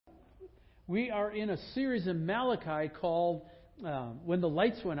We are in a series in Malachi called When the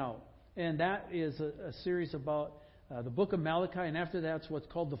Lights Went Out. And that is a series about the book of Malachi. And after that's what's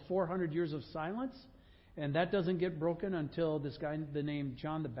called the 400 years of silence. And that doesn't get broken until this guy, the name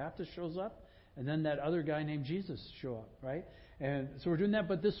John the Baptist, shows up. And then that other guy named Jesus show up, right? And so we're doing that.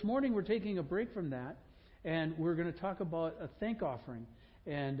 But this morning we're taking a break from that. And we're going to talk about a thank offering.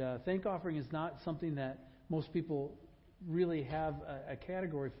 And thank offering is not something that most people really have a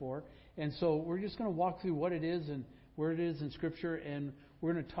category for. And so we're just going to walk through what it is and where it is in Scripture. And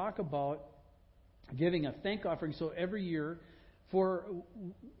we're going to talk about giving a thank offering. So every year for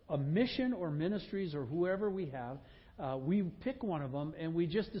a mission or ministries or whoever we have, we pick one of them and we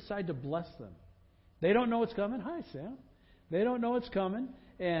just decide to bless them. They don't know it's coming. Hi, Sam. They don't know it's coming.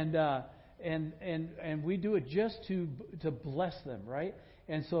 And we do it just to bless them, right?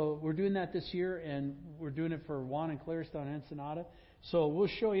 And so we're doing that this year, and we're doing it for Juan and Clarice down in Ensenada. So we'll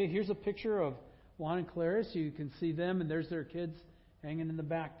show you. Here's a picture of Juan and Clarice. You can see them, and there's their kids hanging in the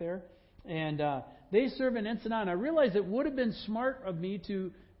back there. And they serve in Ensenada. And I realize it would have been smart of me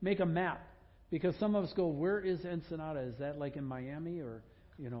to make a map, because some of us go, where is Ensenada? Is that like in Miami, or,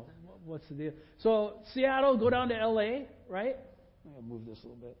 what's the deal? So Seattle, go down to L.A., right? I'll move this a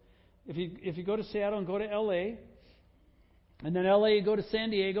little bit. If you go to Seattle and go to L.A., and then L.A. you go to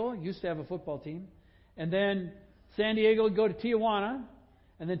San Diego, used to have a football team, and then San Diego you go to Tijuana,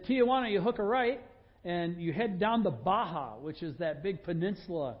 and then Tijuana you hook a right, and you head down to Baja, which is that big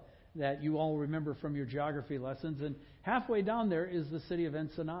peninsula that you all remember from your geography lessons, and halfway down there is the city of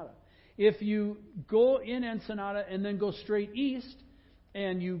Ensenada. If you go in Ensenada and then go straight east,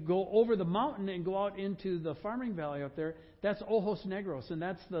 and you go over the mountain and go out into the farming valley out there, that's Ojos Negros, and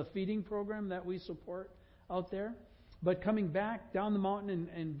that's the feeding program that we support out there. But coming back down the mountain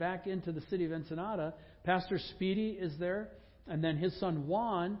and back into the city of Ensenada, Pastor Speedy is there, and then his son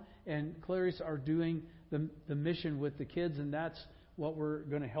Juan and Clarice are doing the mission with the kids, and that's what we're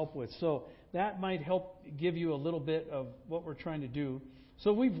going to help with. So that might help give you a little bit of what we're trying to do.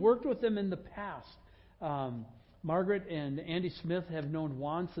 So we've worked with them in the past. Margaret and Andy Smith have known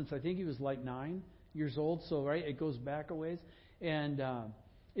Juan since I think he was like 9 years old. So, right, it goes back a ways. And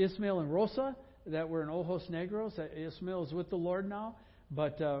Ismael and Rosa, that were in Ojos Negros. Ismael is with the Lord now,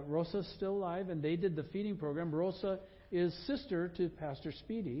 but Rosa's still alive, and they did the feeding program. Rosa is sister to Pastor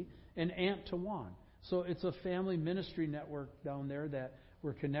Speedy and aunt to Juan. So it's a family ministry network down there that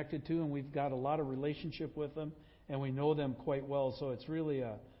we're connected to, and we've got a lot of relationship with them, and we know them quite well. So it's really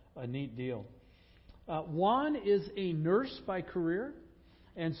a neat deal. Juan is a nurse by career,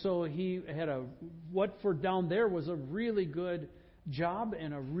 and so he had what for down there was a really good job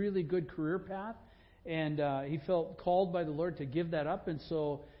and a really good career path, and he felt called by the Lord to give that up, and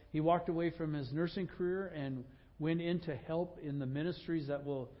so he walked away from his nursing career and went in to help in the ministries that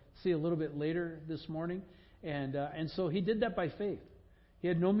we'll see a little bit later this morning, and so he did that by faith. He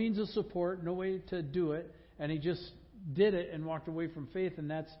had no means of support, no way to do it, and he just did it and walked away from faith, and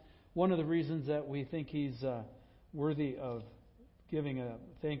that's one of the reasons that we think he's worthy of giving a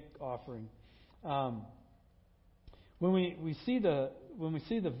thank offering. When we see the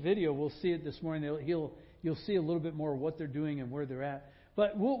video, we'll see it this morning. You'll see a little bit more of what they're doing and where they're at.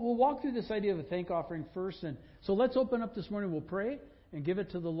 But we'll walk through this idea of a thank offering first. And so let's open up this morning. We'll pray and give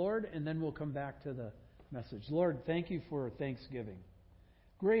it to the Lord, and then we'll come back to the message. Lord, thank you for Thanksgiving.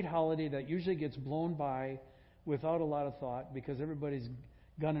 Great holiday that usually gets blown by without a lot of thought because everybody's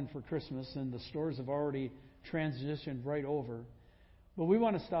gunning for Christmas and the stores have already transitioned right over. But we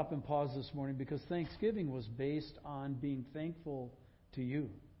want to stop and pause this morning because Thanksgiving was based on being thankful to you.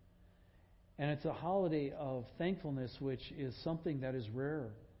 And it's a holiday of thankfulness, which is something that is rare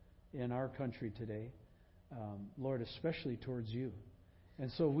in our country today, Lord, especially towards you.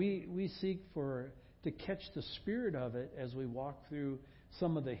 And so we seek to catch the spirit of it as we walk through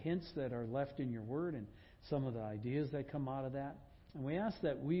some of the hints that are left in your word and some of the ideas that come out of that. And we ask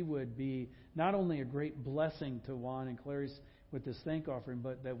that we would be not only a great blessing to Juan and Clarice with this thank offering,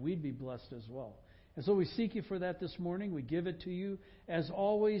 but that we'd be blessed as well. And so we seek you for that this morning. We give it to you. As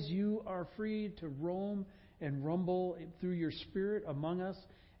always, you are free to roam and rumble through your spirit among us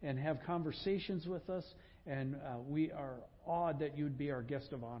and have conversations with us. And we are awed that you would be our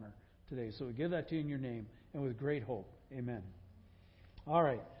guest of honor today. So we give that to you in your name and with great hope. Amen. All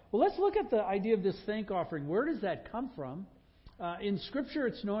right. Well, let's look at the idea of this thank offering. Where does that come from? In Scripture,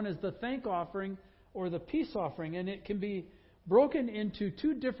 it's known as the thank offering or the peace offering, and it can be broken into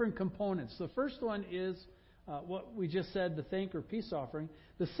two different components. The first one is what we just said, the thank or peace offering.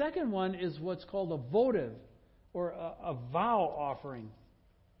 The second one is what's called a votive or a vow offering.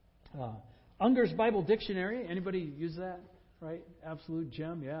 Unger's Bible Dictionary, anybody use that? right? Absolute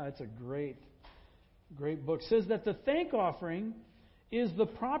Gem. Yeah, it's a great book. It says that the thank offering is the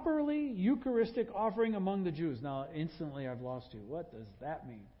properly Eucharistic offering among the Jews. Now, instantly I've lost you. What does that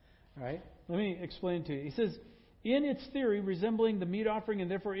mean? All right? Let me explain to you. He says, in its theory, resembling the meat offering and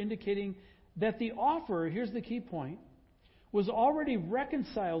therefore indicating that the offerer, here's the key point, was already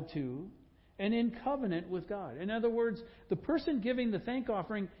reconciled to and in covenant with God. In other words, the person giving the thank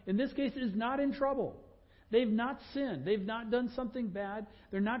offering, in this case, is not in trouble. They've not sinned. They've not done something bad.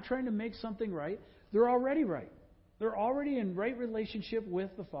 They're not trying to make something right. They're already right. They're already in right relationship with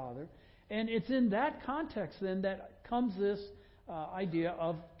the Father. And it's in that context, then, that comes this idea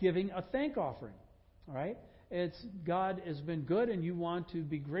of giving a thank offering. All right? It's God has been good, and you want to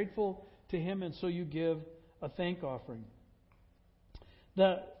be grateful to Him, and so you give a thank offering.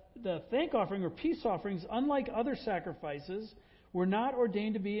 The thank offering or peace offerings, unlike other sacrifices, were not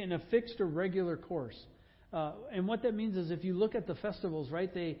ordained to be in a fixed or regular course. And what that means is if you look at the festivals,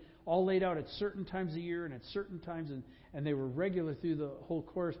 right, they all laid out at certain times of year and at certain times, and they were regular through the whole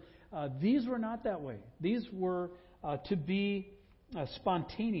course. These were not that way. These were to be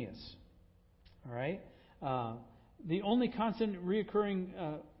spontaneous. All right? The only constant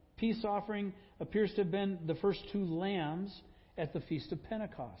reoccurring peace offering appears to have been the first two lambs at the Feast of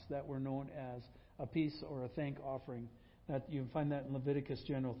Pentecost that were known as a peace or a thank offering. That you can find that in Leviticus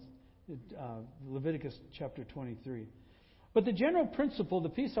chapter 23. But the general principle of the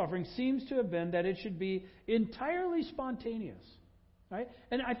peace offering seems to have been that it should be entirely spontaneous. Right?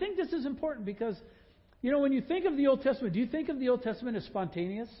 And I think this is important because, when you think of the Old Testament, do you think of the Old Testament as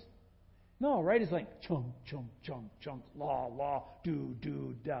spontaneous? No, right? It's like chunk, chunk, chunk, chunk, law, do,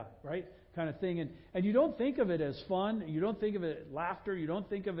 da, right? Kind of thing. And you don't think of it as fun. You don't think of it as laughter. You don't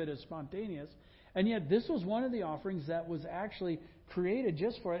think of it as spontaneous. And yet this was one of the offerings that was actually created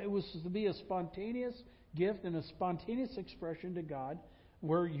just for it. It was to be a spontaneous gift and a spontaneous expression to God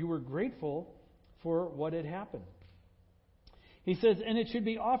where you were grateful for what had happened. He says, and it should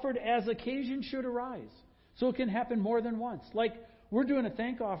be offered as occasion should arise. So it can happen more than once. Like we're doing a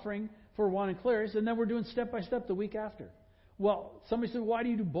thank offering for Juan and Claire's, and then we're doing step by step the week after. Well, somebody said, why do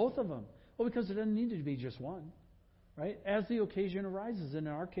you do both of them? Well, because it doesn't need to be just one. Right? As the occasion arises. And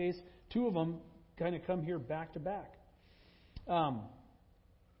in our case, two of them kind of come here back to back.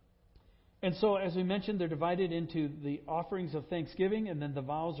 And so, as we mentioned, they're divided into the offerings of thanksgiving and then the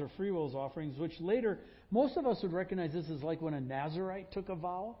vows or free wills offerings, which later, most of us would recognize this as like when a Nazirite took a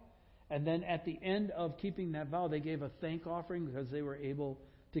vow. And then at the end of keeping that vow, they gave a thank offering because they were able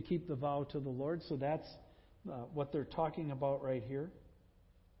to keep the vow to the Lord. So that's what they're talking about right here.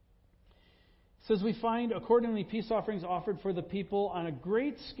 It says we find, accordingly, peace offerings offered for the people on a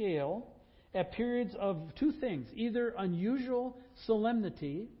great scale at periods of two things, either unusual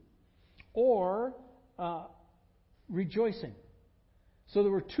solemnity or rejoicing. So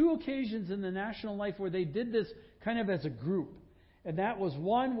there were two occasions in the national life where they did this kind of as a group. And that was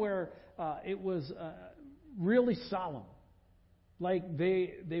one where it was really solemn. Like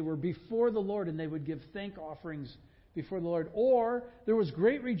they were before the Lord and they would give thank offerings before the Lord. Or there was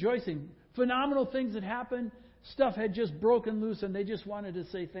great rejoicing. Phenomenal things had happened. Stuff had just broken loose and they just wanted to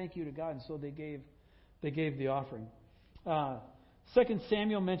say thank you to God. And so they gave the offering. 2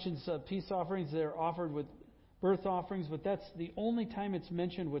 Samuel mentions peace offerings. They're offered with birth offerings, but that's the only time it's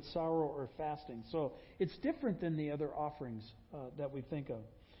mentioned with sorrow or fasting. So it's different than the other offerings that we think of.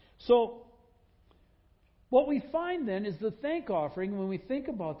 So what we find then is the thank offering, when we think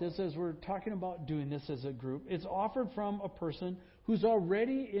about this as we're talking about doing this as a group, it's offered from a person who's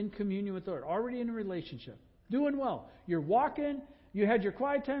already in communion with the Lord, already in a relationship, doing well. You're walking, you had your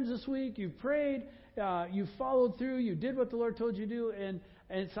quiet times this week, you prayed, you followed through, you did what the Lord told you to do, and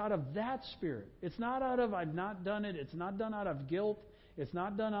it's out of that spirit. It's not out of, I've not done it. It's not done out of guilt. It's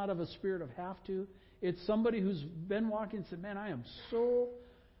not done out of a spirit of have to. It's somebody who's been walking and said, man, I am so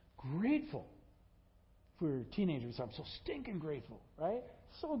grateful. If we were teenagers, I'm so stinking grateful, right?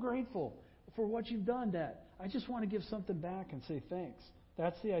 So grateful for what you've done that I just want to give something back and say thanks.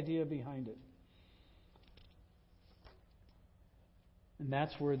 That's the idea behind it. And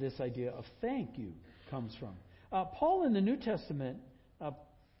that's where this idea of thank you comes from. Paul in the New Testament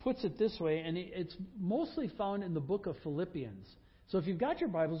puts it this way, and it's mostly found in the book of Philippians. So if you've got your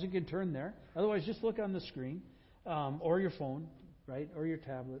Bibles, you can turn there. Otherwise, just look on the screen or your phone, right, or your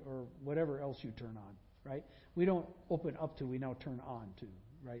tablet or whatever else you turn on, right? We don't open up to, we now turn on to,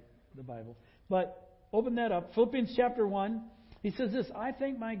 right, the Bible. But open that up. Philippians chapter 1, he says this, I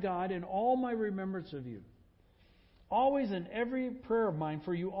thank my God in all my remembrance of you, always in every prayer of mine,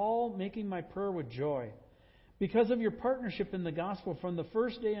 for you all making my prayer with joy, because of your partnership in the gospel from the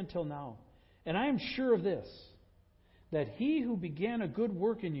first day until now. And I am sure of this, that he who began a good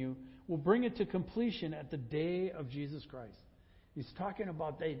work in you will bring it to completion at the day of Jesus Christ. He's talking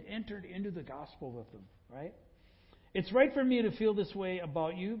about they'd entered into the gospel with them, right? It's right for me to feel this way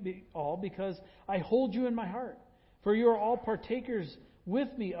about you all because I hold you in my heart. For you are all partakers with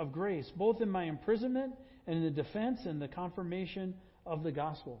me of grace, both in my imprisonment and in the defense and the confirmation of the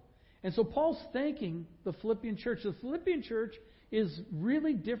gospel. And so Paul's thanking the Philippian church. The Philippian church is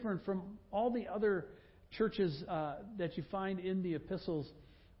really different from all the other churches that you find in the epistles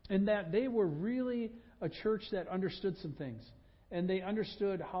in that they were really a church that understood some things. And they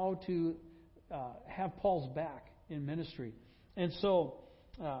understood how to have Paul's back in ministry. And so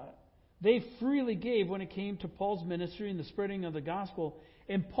they freely gave when it came to Paul's ministry and the spreading of the gospel.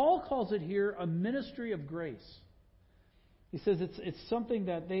 And Paul calls it here a ministry of grace. He says it's something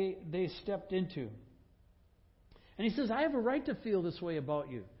that they stepped into. And he says, I have a right to feel this way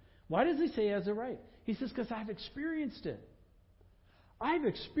about you. Why does he say he has a right? He says, because I've experienced it. I've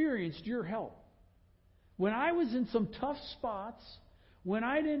experienced your help. When I was in some tough spots, when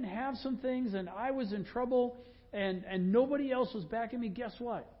I didn't have some things and I was in trouble and nobody else was backing me, guess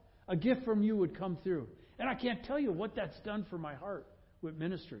what? A gift from you would come through. And I can't tell you what that's done for my heart with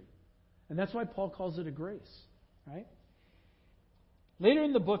ministry. And that's why Paul calls it a grace, right? Later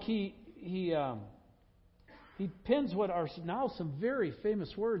in the book, he pens what are now some very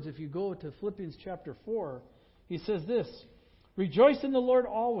famous words. If you go to Philippians chapter 4, he says this, rejoice in the Lord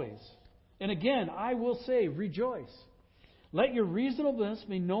always. And again, I will say, rejoice. Let your reasonableness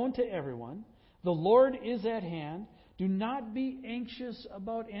be known to everyone. The Lord is at hand. Do not be anxious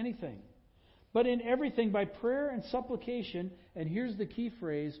about anything, but in everything by prayer and supplication, and here's the key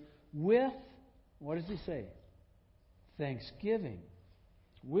phrase, with, what does he say? Thanksgiving.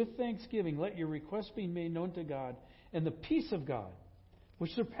 With thanksgiving, let your requests be made known to God, and the peace of God,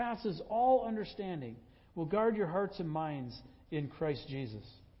 which surpasses all understanding, will guard your hearts and minds in Christ Jesus.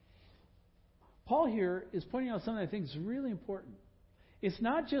 Paul here is pointing out something I think is really important. It's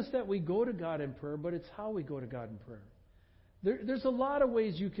not just that we go to God in prayer, but it's how we go to God in prayer. There's a lot of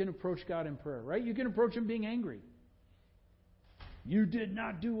ways you can approach God in prayer, right? You can approach Him being angry. You did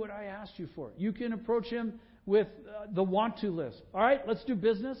not do what I asked you for. You can approach Him with the want to list. All right, let's do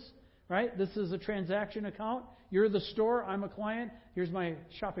business, right? This is a transaction account. You're the store. I'm a client. Here's my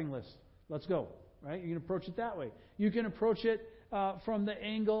shopping list. Let's go, right? You can approach it that way. You can approach it from the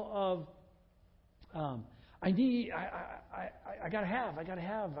angle of I gotta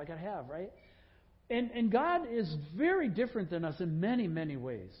have, right? And God is very different than us in many, many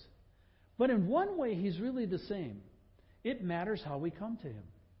ways. But in one way, He's really the same. It matters how we come to Him,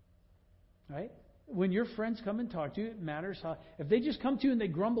 right? When your friends come and talk to you, it matters how. If they just come to you and they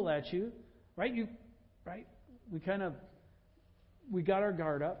grumble at you, right? We got our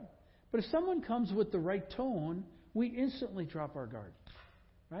guard up. But if someone comes with the right tone, we instantly drop our guard,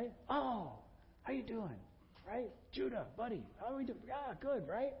 right? Oh, how you doing? Right? Judah, buddy, how are we doing? Yeah, good,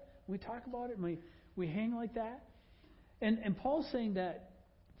 right? We talk about it and we hang like that. And Paul's saying that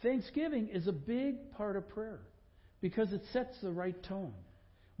thanksgiving is a big part of prayer because it sets the right tone.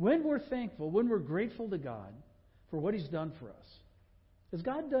 When we're thankful, when we're grateful to God for what He's done for us, has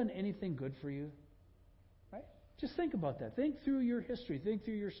God done anything good for you? Right? Just think about that. Think through your history. Think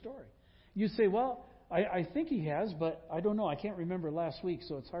through your story. You say, well, I think He has, but I don't know. I can't remember last week,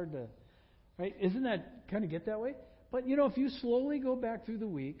 so it's hard to... Right? Isn't that kind of get that way? But, if you slowly go back through the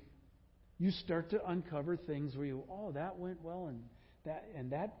week, you start to uncover things where that went well,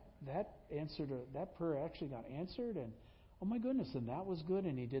 and that answer to that prayer actually got answered, and oh my goodness, and that was good,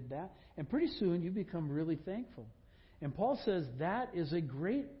 and He did that. And pretty soon you become really thankful. And Paul says that is a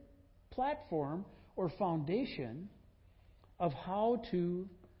great platform or foundation of how to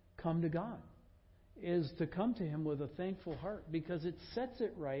come to God, is to come to Him with a thankful heart, because it sets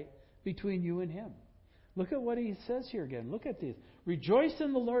it right between you and Him. Look at what he says here again. Look at this. Rejoice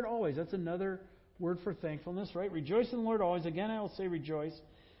in the Lord always. That's another word for thankfulness, right? Rejoice in the Lord always. Again, I will say rejoice.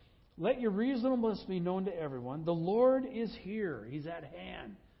 Let your reasonableness be known to everyone. The Lord is here. He's at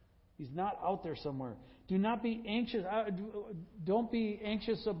hand. He's not out there somewhere. Do not be anxious. Don't be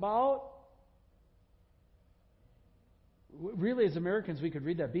anxious about... Really, as Americans, we could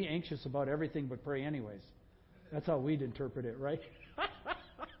read that. Be anxious about everything but pray anyways. That's how we'd interpret it, right?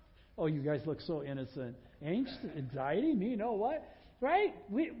 Oh, you guys look so innocent. Angst, anxiety, me, no, what? Right?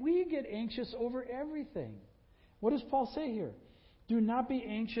 We get anxious over everything. What does Paul say here? Do not be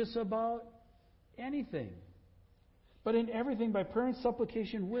anxious about anything, but in everything by prayer and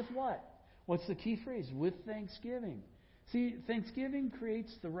supplication with what? What's the key phrase? With thanksgiving. See, thanksgiving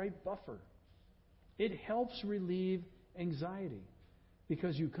creates the right buffer. It helps relieve anxiety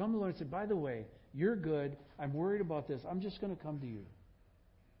because you come to the Lord and say, by the way, you're good. I'm worried about this. I'm just going to come to you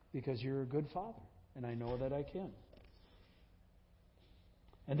because you're a good Father, and I know that I can.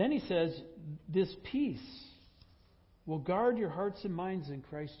 And then he says, this peace will guard your hearts and minds in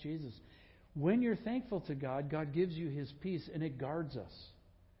Christ Jesus. When you're thankful to God, God gives you His peace, and it guards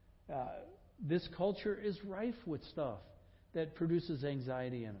us. This culture is rife with stuff that produces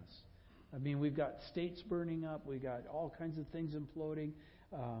anxiety in us. I mean, we've got states burning up. We've got all kinds of things imploding.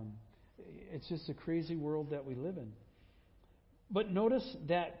 It's just a crazy world that we live in. But notice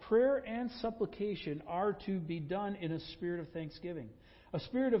that prayer and supplication are to be done in a spirit of thanksgiving. A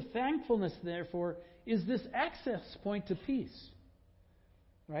spirit of thankfulness, therefore, is this access point to peace.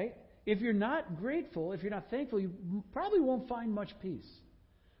 Right? If you're not grateful, if you're not thankful, you probably won't find much peace.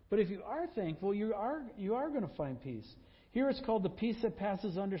 But if you are thankful, you are going to find peace. Here it's called the peace that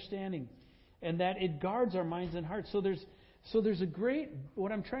passes understanding, and that it guards our minds and hearts. So there's a great,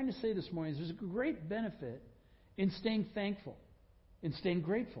 what I'm trying to say this morning is there's a great benefit in staying thankful, in staying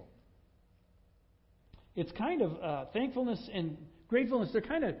grateful. It's kind of thankfulness and gratefulness, they're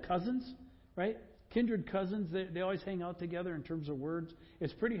kind of cousins, right? Kindred cousins. They always hang out together in terms of words.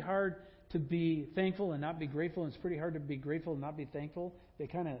 It's pretty hard to be thankful and not be grateful, and it's pretty hard to be grateful and not be thankful. They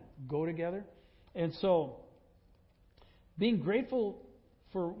kind of go together. And so, being grateful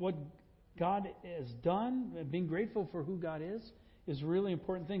for what God has done, being grateful for who God is a really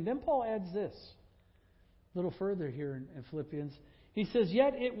important thing. Then Paul adds this, a little further here in Philippians. He says,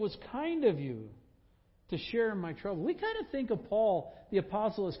 yet it was kind of you to share in my trouble. We kind of think of Paul, the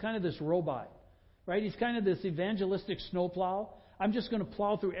apostle, as kind of this robot, right? He's kind of this evangelistic snowplow. I'm just going to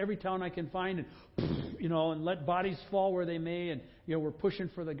plow through every town I can find and, and let bodies fall where they may, and, we're pushing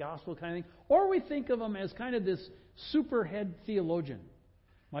for the gospel kind of thing. Or we think of him as kind of this superhead theologian.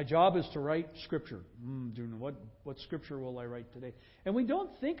 My job is to write Scripture. What Scripture will I write today? And we don't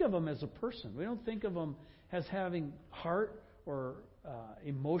think of him as a person. We don't think of him as having heart or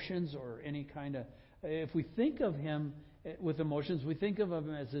emotions or any kind of... If we think of him with emotions, we think of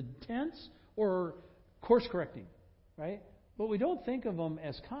him as intense or course-correcting, right? But we don't think of him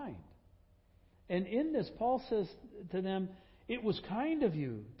as kind. And in this, Paul says to them, it was kind of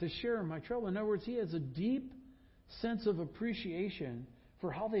you to share in my trouble. In other words, he has a deep sense of appreciation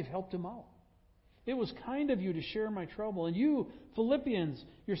for how they've helped him out. It was kind of you to share my trouble. And you, Philippians,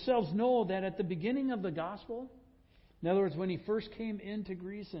 yourselves know that at the beginning of the gospel, in other words, when he first came into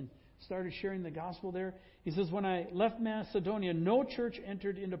Greece and started sharing the gospel there, he says, when I left Macedonia, no church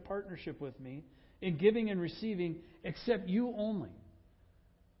entered into partnership with me in giving and receiving except you only.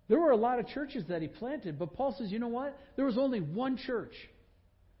 There were a lot of churches that he planted, but Paul says, you know what? There was only one church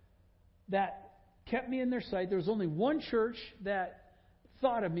that kept me in their sight. There was only one church that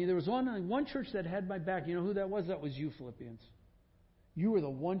thought of me. There was only one church that had my back. You know who that was? That was you, Philippians. You were the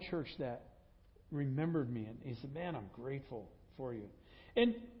one church that remembered me. And he said, man, I'm grateful for you.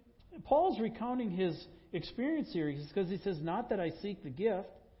 And Paul's recounting his experience here because he says, not that I seek the gift,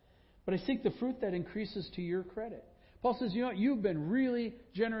 but I seek the fruit that increases to your credit. Paul says, you know what? You've been really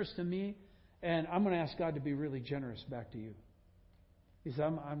generous to me, and I'm going to ask God to be really generous back to you. He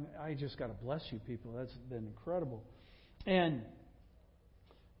says, I just got to bless you people. That's been incredible. And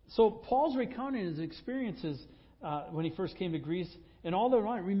so Paul's recounting his experiences when he first came to Greece and all the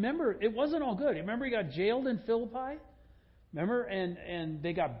right. Remember, it wasn't all good. Remember, he got jailed in Philippi? Remember? And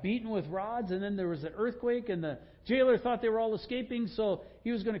they got beaten with rods, and then there was an earthquake, and the jailer thought they were all escaping, so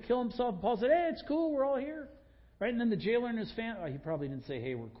he was going to kill himself. And Paul said, hey, it's cool, we're all here. Right? And then the jailer and his family, he probably didn't say,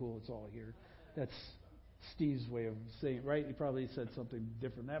 hey, we're cool, it's all here. That's Steve's way of saying it, right? He probably said something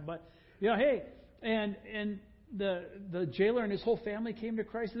different than that. But, hey, and the jailer and his whole family came to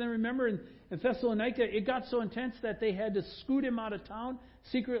Christ. And then remember in Thessalonica, it got so intense that they had to scoot him out of town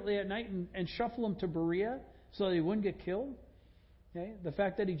secretly at night and shuffle him to Berea so that he wouldn't get killed. Okay? The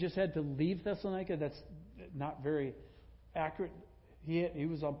fact that he just had to leave Thessalonica, that's not very accurate. He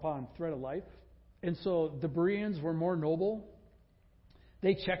was upon threat of life. And so the Bereans were more noble.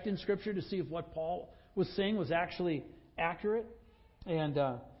 They checked in Scripture to see if what Paul was saying was actually accurate. And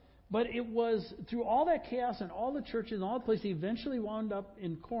but it was through all that chaos and all the churches and all the places, he eventually wound up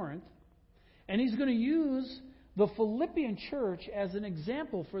in Corinth. And he's going to use the Philippian church as an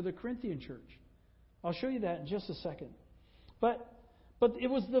example for the Corinthian church. I'll show you that in just a second. But it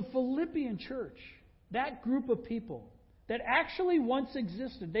was the Philippian church, that group of people, that actually once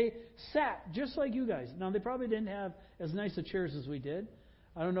existed. They sat just like you guys. Now, they probably didn't have as nice a chairs as we did.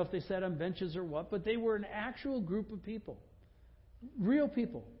 I don't know if they sat on benches or what, but they were an actual group of people. Real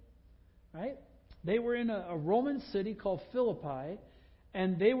people. Right? They were in a Roman city called Philippi.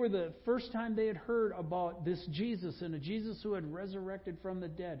 And they were the first time they had heard about this Jesus, and a Jesus who had resurrected from the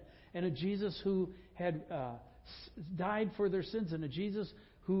dead, and a Jesus who had died for their sins, and a Jesus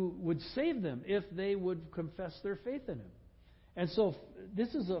who would save them if they would confess their faith in Him. And so this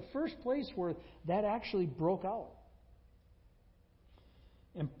is the first place where that actually broke out.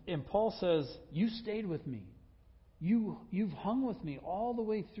 And Paul says, you stayed with me. You've hung with me all the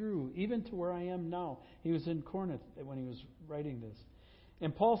way through, even to where I am now. He was in Corinth when he was writing this.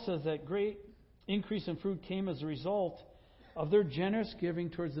 And Paul says that great increase in fruit came as a result of their generous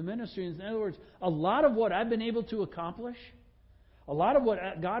giving towards the ministry. In other words, a lot of what I've been able to accomplish, a lot of what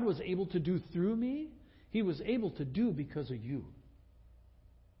God was able to do through me, He was able to do because of you.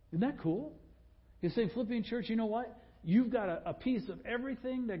 Isn't that cool? He's saying, Philippian church, you know what? You've got a piece of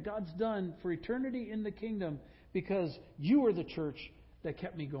everything that God's done for eternity in the kingdom because you were the church that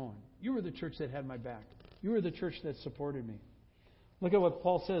kept me going. You were the church that had my back. You were the church that supported me. Look at what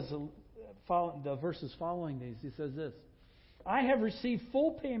Paul says, the verses following these. He says this, I have received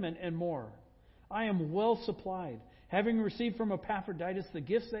full payment and more. I am well supplied, having received from Epaphroditus the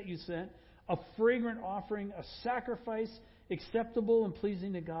gifts that you sent, a fragrant offering, a sacrifice acceptable and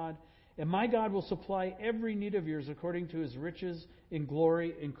pleasing to God. And my God will supply every need of yours according to His riches in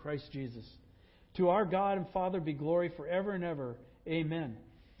glory in Christ Jesus. To our God and Father be glory forever and ever. Amen.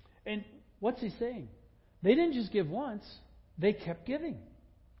 And what's he saying? They didn't just give once. They kept giving.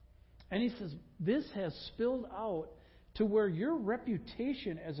 And he says, this has spilled out to where your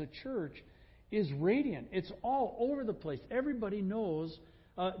reputation as a church is radiant. It's all over the place. Everybody knows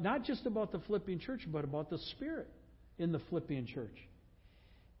not just about the Philippian church, but about the Spirit in the Philippian church.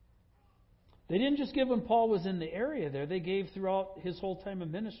 They didn't just give when Paul was in the area there. They gave throughout his whole time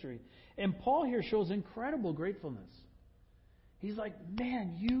of ministry. And Paul here shows incredible gratefulness. He's like,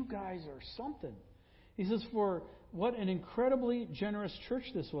 man, you guys are something. He says, for what an incredibly generous church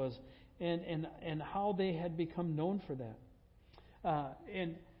this was, and how they had become known for that.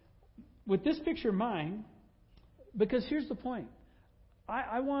 And with this picture in mind, because here's the point.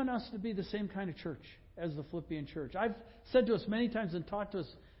 I want us to be the same kind of church as the Philippian church. I've said to us many times and taught us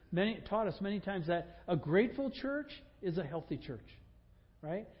many times that a grateful church is a healthy church.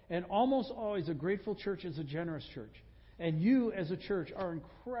 Right? And almost always a grateful church is a generous church. And you as a church are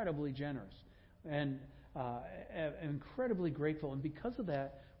incredibly generous and incredibly grateful. And because of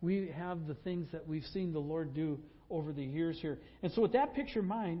that, we have the things that we've seen the Lord do over the years here. And so with that picture in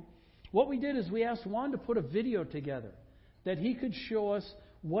mind, what we did is we asked Juan to put a video together that he could show us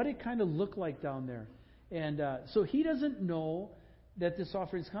what it kind of looked like down there. And so he doesn't know that this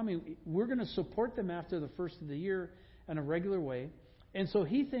offering is coming. We're going to support them after the first of the year in a regular way. And so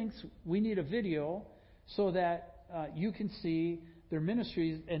he thinks we need a video so that you can see their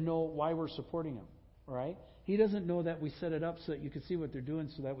ministries and know why we're supporting them. All right? He doesn't know that we set it up so that you could see what they're doing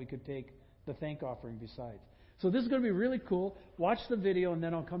so that we could take the thank offering besides. So this is going to be really cool. Watch the video and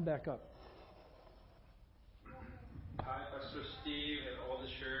then I'll come back up. Hi, Pastor Steve and all the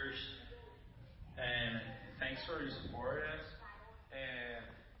church. And thanks for your support us and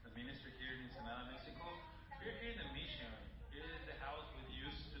the ministry here in Ensenada, Mexico. We're here in the mission. Here is the house we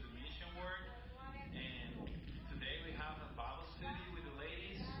use to the mission work. And today we have a Bible study with the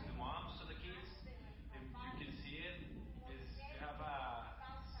ladies, the moms of the kids. And you can see it. We have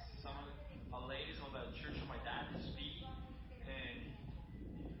some ladies of the church of my dad speak, and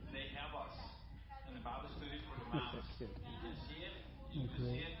they help us in the Bible study for the moms. You can see it. You can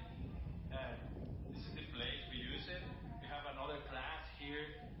see it. This is the place we use it. We have another class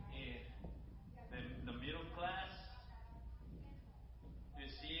here in the middle class. You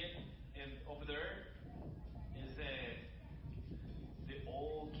see it, and over there is the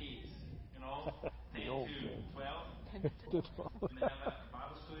old kids, 10 to 12. And they have a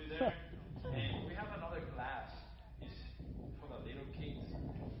Bible study there. And we have another class. It's for the little kids.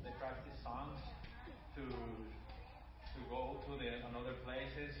 They practice songs to go to another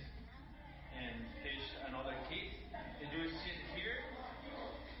places and teach another kids. And you see it here.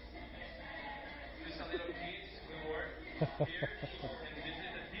 These are little kids we work here. And this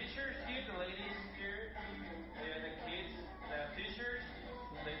is the teachers here, the ladies here. They are the kids, the teachers.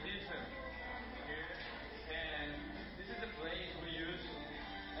 They teach them here. And this is the place we use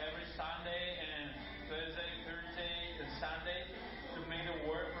every Sunday and Thursday, and Sunday to make the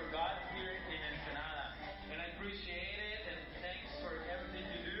work for God here in Ensenada. And I appreciate it, and thanks for everything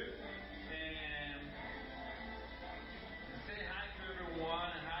you do. And say hi to everyone,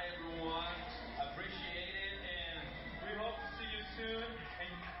 and hi everyone. Appreciate it, and we hope to see you soon.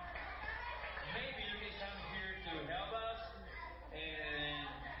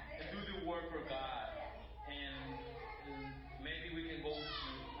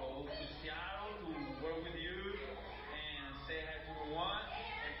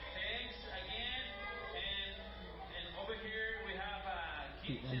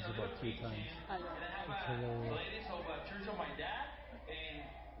 is about 3 times. And I have ladies of a church of my dad, and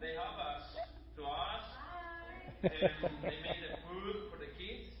they help us to us. And they made the food for the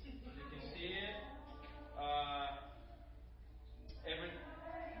kids. You can see it.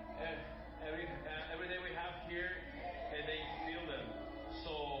 Every day we have here, and they feel them.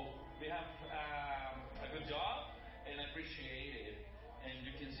 So we have a good job, and I appreciate it. And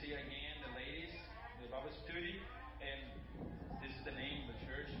you can see again the ladies, the Bible study, and this is the name of the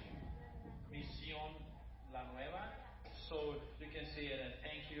church, Misión La Nueva. So you can see it, and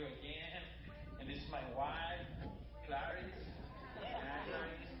thank you again. And this is my wife, Clarice,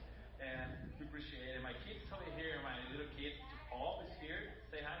 and we appreciate it. My kids over here, my little kid, Paul, is here.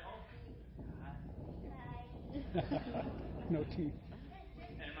 Say hi, Paul. No teeth.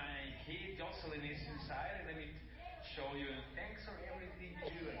 And my kid, Jocelyn, is inside, and let me show you. And thanks for everything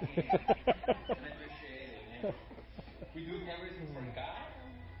you do again. And I appreciate it. And we do everything for God.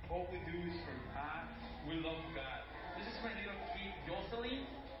 All we do is for God. We love God. This is my little kid, Jocelyn.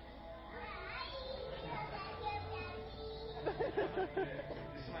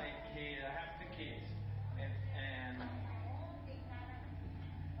 This is my kid. I have 2 kids. And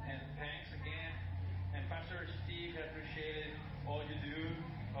thanks again. And Pastor Steve, I appreciate all you do,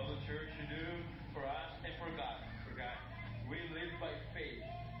 all the church you do for us and for God. For God. We live by faith,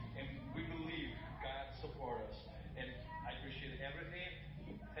 and we believe God supports us. And I appreciate everything.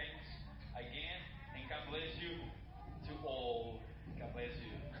 Thanks again, and God bless you to all. God bless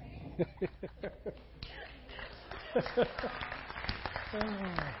you.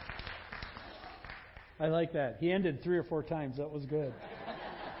 I like that. He ended 3 or 4 times. That was good.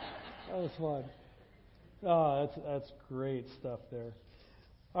 That was fun. Oh, that's great stuff there.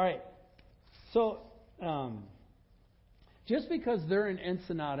 All right. So, just because they're in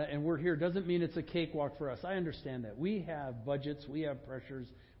Ensenada and we're here doesn't mean it's a cakewalk for us. I understand that. We have budgets, we have pressures,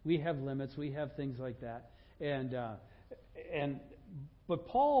 we have limits, we have things like that. But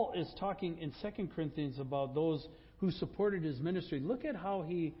Paul is talking in 2 Corinthians about those who supported his ministry. Look at how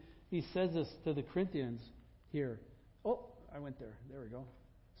he says this to the Corinthians here. Oh, I went there. There we go.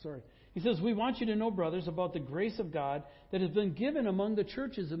 Sorry. He says, "We want you to know, brothers, about the grace of God that has been given among the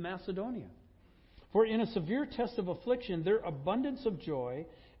churches of Macedonia. For in a severe test of affliction, their abundance of joy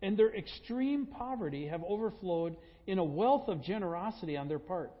and their extreme poverty have overflowed in a wealth of generosity on their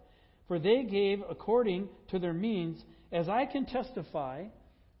part. For they gave according to their means, as I can testify,"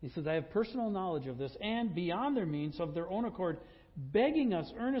 he says, "I have personal knowledge of this, and beyond their means of their own accord, begging us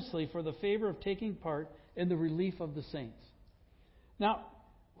earnestly for the favor of taking part in the relief of the saints." Now,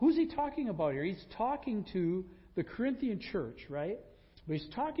 who's he talking about here? He's talking to the Corinthian church, right? But he's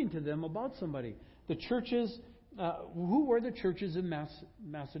talking to them about somebody. The churches, who were the churches in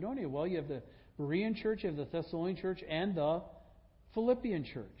Macedonia? Well, you have the Berean church, you have the Thessalonian church, and the Philippian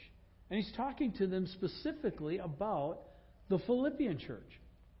church. And he's talking to them specifically about the Philippian church.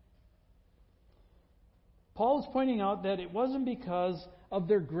 Paul is pointing out that it wasn't because of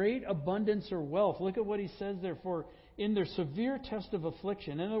their great abundance or wealth. Look at what he says there, for in their severe test of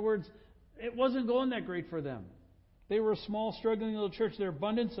affliction. In other words, it wasn't going that great for them. They were a small, struggling little church. Their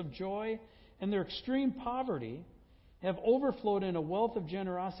abundance of joy and their extreme poverty have overflowed in a wealth of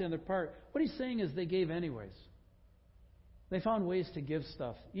generosity on their part. What he's saying is they gave anyways. They found ways to give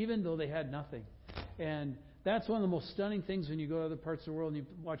stuff, even though they had nothing. And that's one of the most stunning things when you go to other parts of the world and you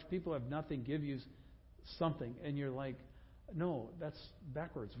watch people have nothing give you something. And you're like, no, that's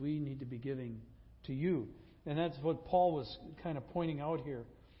backwards. We need to be giving to you. And that's what Paul was kind of pointing out here.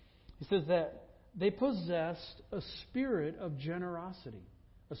 He says that they possessed a spirit of generosity,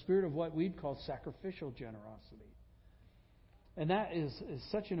 a spirit of what we'd call sacrificial generosity. And that is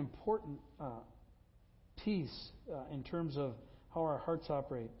such an important piece in terms of how our hearts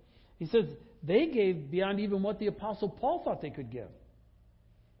operate. He says they gave beyond even what the Apostle Paul thought they could give.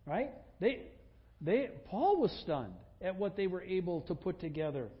 Right? Paul was stunned at what they were able to put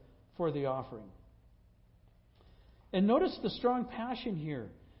together for the offering. And notice the strong passion here.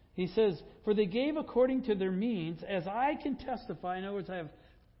 He says, "For they gave according to their means, as I can testify." In other words, I have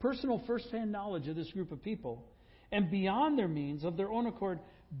personal first-hand knowledge of this group of people. "And beyond their means, of their own accord,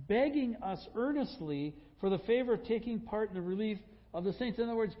 begging us earnestly for the favor of taking part in the relief of the saints." In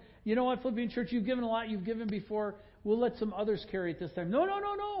other words, you know what, Philippian church, you've given a lot, you've given before. We'll let some others carry it this time.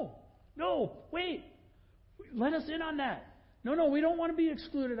 No, wait. Let us in on that. No, we don't want to be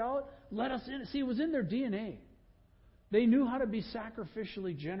excluded out. Let us in. See, it was in their DNA. They knew how to be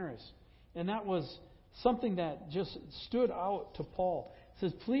sacrificially generous. And that was something that just stood out to Paul. It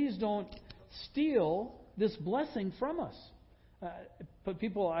says, please don't steal this blessing from us. But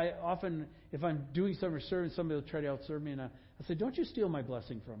people, I often, if I'm doing something or serving, somebody will try to out-serve me. And I say, don't you steal my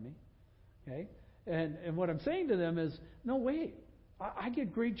blessing from me. Okay? And what I'm saying to them is, no, wait. I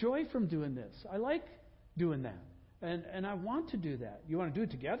get great joy from doing this. I like doing that. And I want to do that. You want to do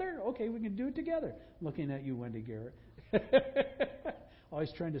it together? Okay, we can do it together. Looking at you, Wendy Garrett.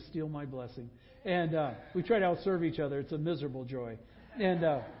 Always trying to steal my blessing. And we try to outserve each other. It's a miserable joy. And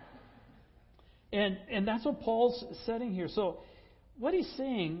that's what Paul's setting here. So what he's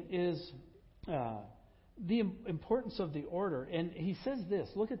saying is the importance of the order. And he says this.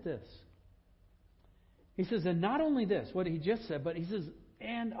 Look at this. He says, and not only this, what he just said, but he says,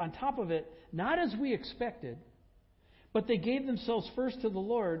 and on top of it, not as we expected, but they gave themselves first to the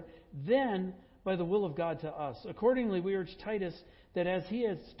Lord, then by the will of God to us. Accordingly, we urge Titus that as he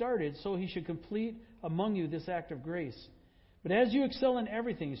has started, so he should complete among you this act of grace. But as you excel in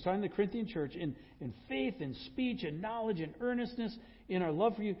everything, he's talking to the Corinthian church, in faith, in speech, in knowledge, in earnestness, in our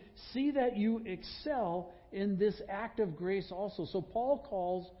love for you, see that you excel in this act of grace also. So Paul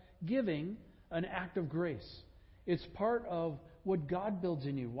calls giving an act of grace. It's part of what God builds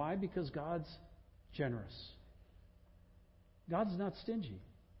in you. Why? Because God's generous. God's not stingy.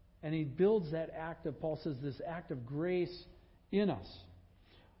 And He builds that act of, Paul says, this act of grace in us.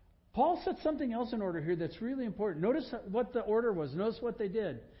 Paul set something else in order here that's really important. Notice what the order was. Notice what they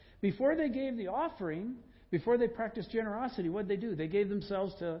did. Before they gave the offering, before they practiced generosity, what did they do? They gave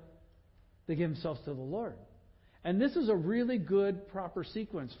themselves to the Lord. And this is a really good, proper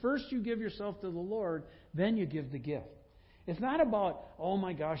sequence. First you give yourself to the Lord, then you give the gift. It's not about, oh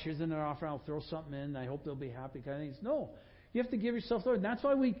my gosh, here's an offering, I'll throw something in, I hope they'll be happy kind of things. No, you have to give yourself to the Lord. And that's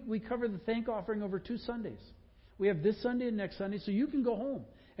why we cover the thank offering over 2 Sundays. We have this Sunday and next Sunday, so you can go home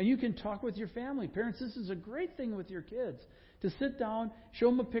and you can talk with your family. Parents, this is a great thing with your kids, to sit down, show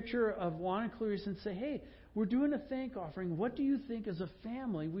them a picture of Juan and Clarice and say, hey, we're doing a thank offering. What do you think as a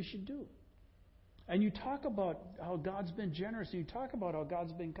family we should do? And you talk about how God's been generous, and you talk about how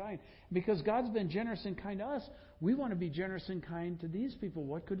God's been kind. Because God's been generous and kind to us, we want to be generous and kind to these people.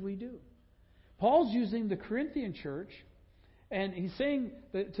 What could we do? Paul's using the Corinthian church, and he's saying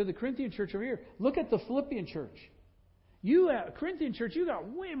to the Corinthian church over here, look at the Philippian church. Corinthian church, you got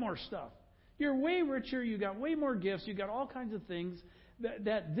way more stuff. You're way richer, you got way more gifts, you got all kinds of things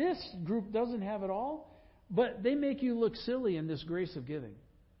that this group doesn't have at all, but they make you look silly in this grace of giving.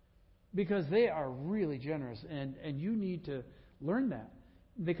 Because they are really generous, and you need to learn that.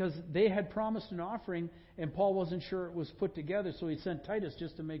 Because they had promised an offering, and Paul wasn't sure it was put together, so he sent Titus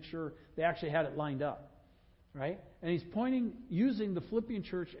just to make sure they actually had it lined up. Right? And he's using the Philippian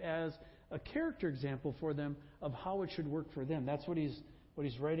church as a character example for them of how it should work for them. That's what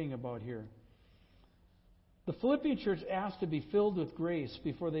he's writing about here. The Philippian church asked to be filled with grace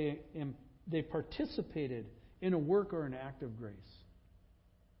before they participated in a work or an act of grace.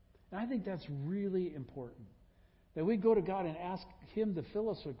 And I think that's really important. That we go to God and ask Him to fill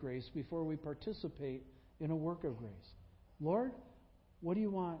us with grace before we participate in a work of grace. Lord, what do you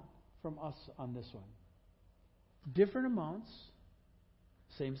want from us on this one? Different amounts,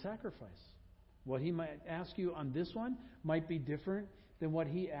 same sacrifice. What He might ask you on this one might be different than what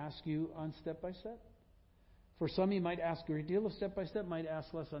He asks you on step by step. For some, He might ask a great deal of step by step, might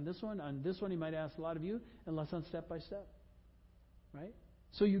ask less on this one. On this one, He might ask a lot of you and less on step by step. Right?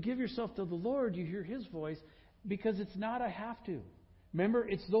 So you give yourself to the Lord, you hear His voice, because it's not a have to. Remember,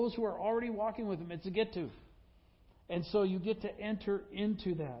 it's those who are already walking with Him. It's a get to. And so you get to enter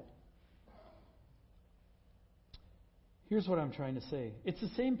into that. Here's what I'm trying to say. It's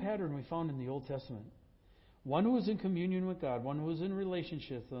the same pattern we found in the Old Testament. One who was in communion with God, one who was in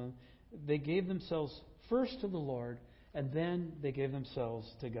relationship, they gave themselves first to the Lord, and then they gave themselves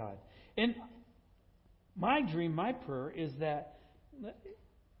to God. And my dream, my prayer is that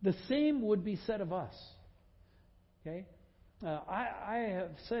the same would be said of us. Okay? I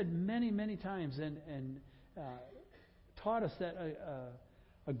have said many, many times and taught us that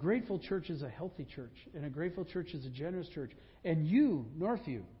a grateful church is a healthy church, and a grateful church is a generous church. And you,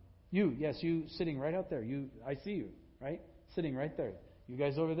 Northview, you sitting right out there, I see you, right? Sitting right there. You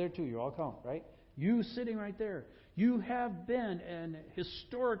guys over there too, you all count, right? You sitting right there. You have been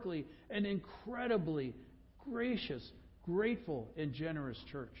historically an incredibly gracious, grateful, and generous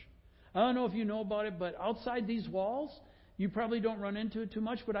church. I don't know if you know about it, but outside these walls, you probably don't run into it too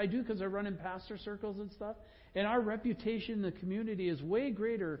much, but I do because I run in pastor circles and stuff. And our reputation in the community is way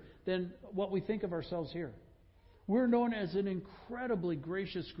greater than what we think of ourselves here. We're known as an incredibly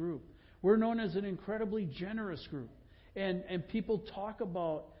gracious group. We're known as an incredibly generous group. And people talk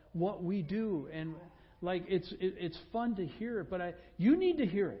about what we do, and like it's fun to hear it, but you need to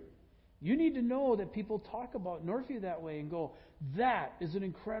hear it. You need to know that people talk about Northview that way and go, that is an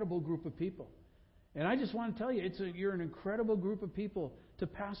incredible group of people. And I just want to tell you, you're an incredible group of people to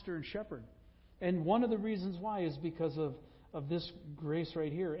pastor and shepherd. And one of the reasons why is because of this grace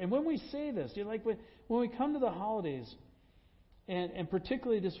right here. And when we say this, like when we come to the holidays, and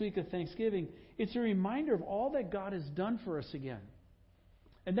particularly this week of Thanksgiving, it's a reminder of all that God has done for us again.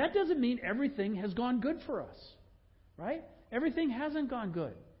 And that doesn't mean everything has gone good for us, right? Everything hasn't gone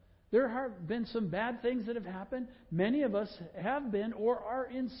good. There have been some bad things that have happened. Many of us have been or are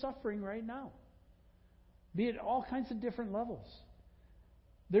in suffering right now, be it all kinds of different levels.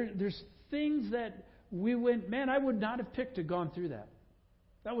 There's things that we went, man, I would not have picked to gone through that.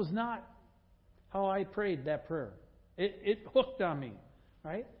 That was not how I prayed that prayer. It hooked on me,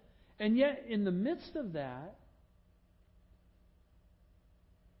 right? And yet, in the midst of that,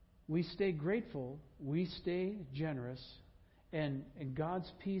 we stay grateful, we stay generous, and God's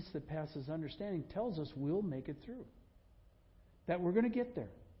peace that passes understanding tells us we'll make it through. That we're going to get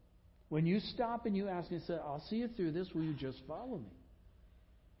there. When you stop and you ask and say, I'll see you through this, will you just follow me?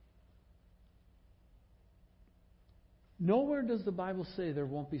 Nowhere does the Bible say there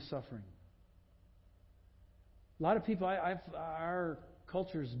won't be suffering. A lot of people, our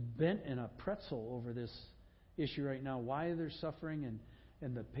culture's bent in a pretzel over this issue right now. Why there's suffering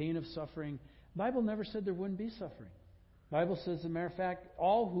and the pain of suffering. The Bible never said there wouldn't be suffering. The Bible says, as a matter of fact,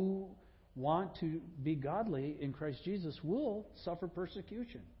 all who want to be godly in Christ Jesus will suffer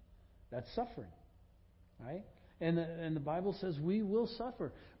persecution. That's suffering, right? And the Bible says we will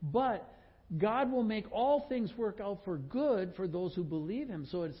suffer. But God will make all things work out for good for those who believe Him.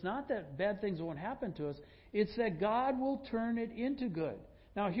 So it's not that bad things won't happen to us. It's that God will turn it into good.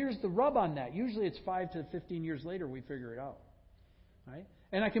 Now, here's the rub on that. Usually it's 5 to 15 years later we figure it out. Right?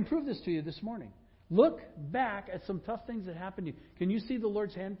 And I can prove this to you this morning. Look back at some tough things that happened to you. Can you see the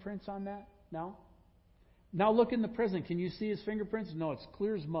Lord's handprints on that now? Now look in the present. Can you see His fingerprints? No, it's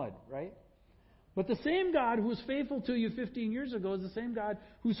clear as mud, right? But the same God who was faithful to you 15 years ago is the same God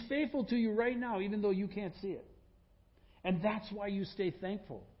who's faithful to you right now, even though you can't see it. And that's why you stay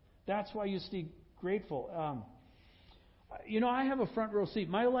thankful. That's why you stay grateful. I have a front row seat.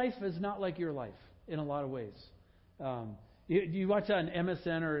 My life is not like your life in a lot of ways. You watch that on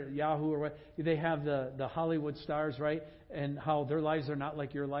MSN or Yahoo or what? They have the Hollywood stars, right? And how their lives are not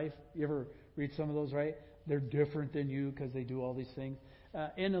like your life. You ever read some of those, right? They're different than you because they do all these things.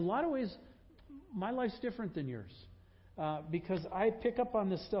 In a lot of ways, my life's different than yours. Because I pick up on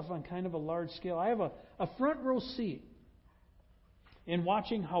this stuff on kind of a large scale. I have a front row seat in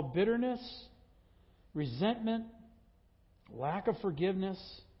watching how bitterness, resentment, lack of forgiveness,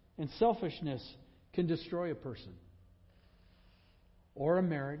 and selfishness can destroy a person. Or a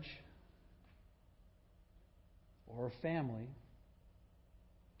marriage. Or a family.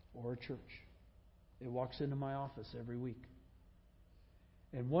 Or a church. It walks into my office every week.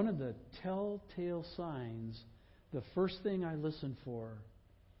 And one of the telltale signs, the first thing I listen for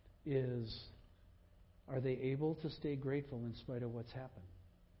is, are they able to stay grateful in spite of what's happened?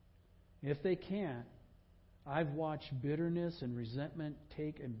 If they can't, I've watched bitterness and resentment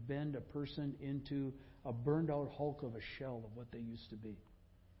take and bend a person into a burned out hulk of a shell of what they used to be.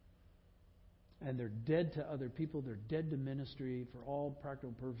 And they're dead to other people. They're dead to ministry. For all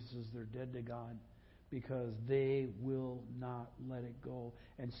practical purposes, they're dead to God. Because they will not let it go.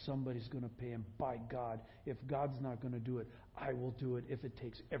 And somebody's going to pay them. By God, if God's not going to do it, I will do it. If it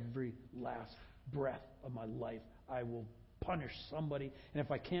takes every last breath of my life, I will punish somebody. And if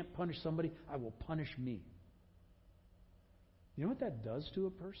I can't punish somebody, I will punish me. You know what that does to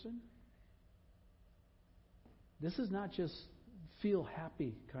a person? This is not just feel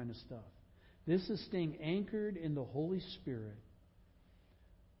happy kind of stuff. This is staying anchored in the Holy Spirit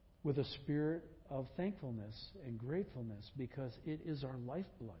with a spirit of thankfulness and gratefulness, because it is our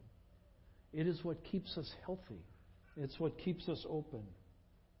lifeblood. It is what keeps us healthy. It's what keeps us open.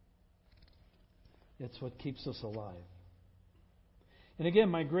 It's what keeps us alive. And again,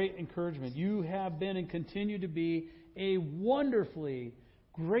 my great encouragement, you have been and continue to be a wonderfully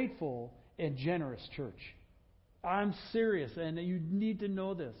grateful and generous church. I'm serious, and you need to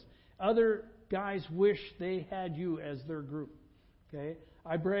know this. Other guys wish they had you as their group. Okay?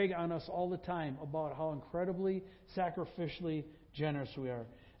 I brag on us all the time about how incredibly sacrificially generous we are.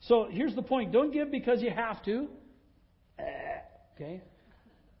 So here's the point. Don't give because you have to. Okay?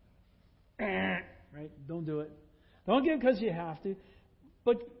 Right? Don't do it. Don't give because you have to.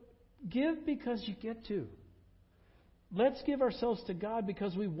 But give because you get to. Let's give ourselves to God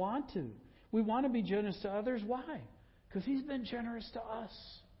because we want to. We want to be generous to others. Why? Because He's been generous to us.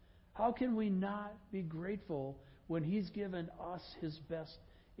 How can we not be grateful when He's given us His best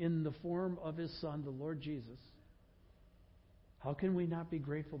in the form of His Son, the Lord Jesus? How can we not be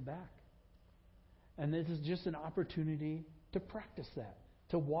grateful back? And this is just an opportunity to practice that,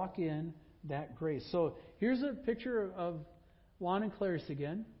 to walk in that grace. So here's a picture of Juan and Clarice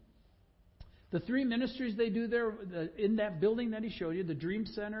again. The three ministries they do there in that building that he showed you, the Dream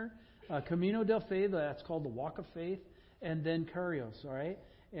Center, Camino del Fe, that's called the Walk of Faith, and then Carios, all right?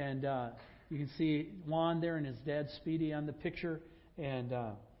 And you can see Juan there and his dad Speedy on the picture. And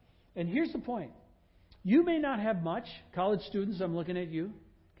here's the point. You may not have much. College students, I'm looking at you.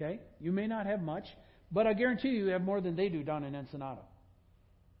 Okay? You may not have much, but I guarantee you have more than they do down in Ensenada.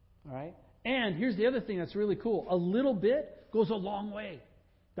 All right? And here's the other thing that's really cool. A little bit goes a long way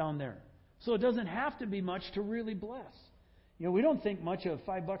down there. So it doesn't have to be much to really bless. You know, we don't think much of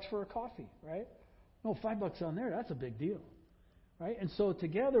 $5 for a coffee, right? No, $5 on there, that's a big deal. Right? And so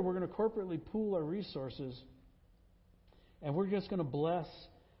together we're going to corporately pool our resources, and we're just going to bless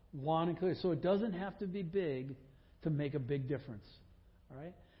Juan and Claire. So it doesn't have to be big to make a big difference. All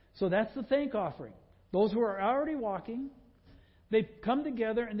right? So that's the thank offering. Those who are already walking, they come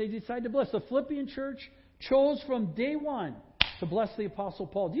together and they decide to bless. The Philippian church chose from day one to bless the Apostle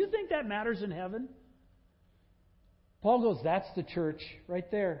Paul. Do you think that matters in heaven? Paul goes, that's the church right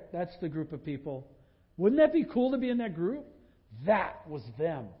there. That's the group of people. Wouldn't that be cool to be in that group? That was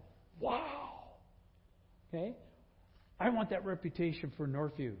them. Wow. Okay? I want that reputation for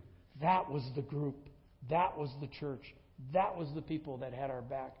Northview. That was the group. That was the church. That was the people that had our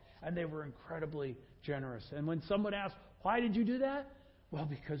back. And they were incredibly generous. And when someone asks, why did you do that? Well,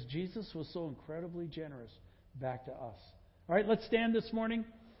 because Jesus was so incredibly generous back to us. All right, let's stand this morning.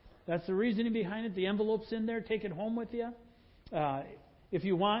 That's the reasoning behind it. The envelope's in there. Take it home with you. If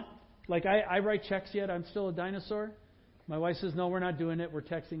you want, like I write checks yet. I'm still a dinosaur. My wife says, no, we're not doing it. We're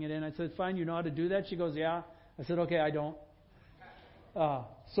texting it in. I said, fine, you know how to do that? She goes, yeah. I said, okay, I don't.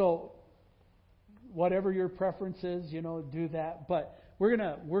 So whatever your preference is, do that. But we're going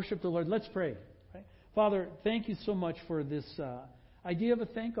to worship the Lord. Let's pray. Right? Father, thank you so much for this idea of a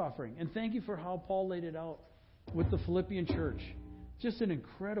thank offering. And thank you for how Paul laid it out with the Philippian church. Just an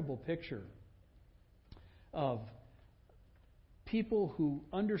incredible picture of people who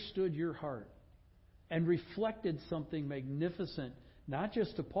understood your heart and reflected something magnificent, not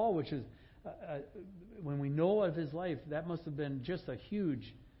just to Paul, which is, when we know of his life, that must have been just a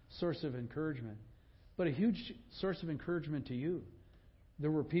huge source of encouragement, but a huge source of encouragement to you. There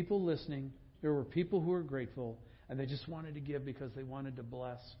were people listening, there were people who were grateful, and they just wanted to give because they wanted to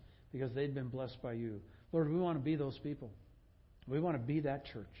bless, because they'd been blessed by you. Lord, we want to be those people. We want to be that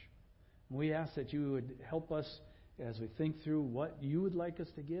church. We ask that you would help us as we think through what you would like us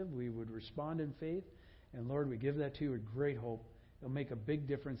to give. We would respond in faith. And Lord, we give that to you with great hope. It'll make a big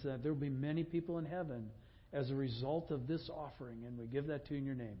difference. That there will be many people in heaven as a result of this offering. And we give that to you in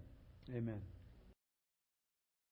your name. Amen.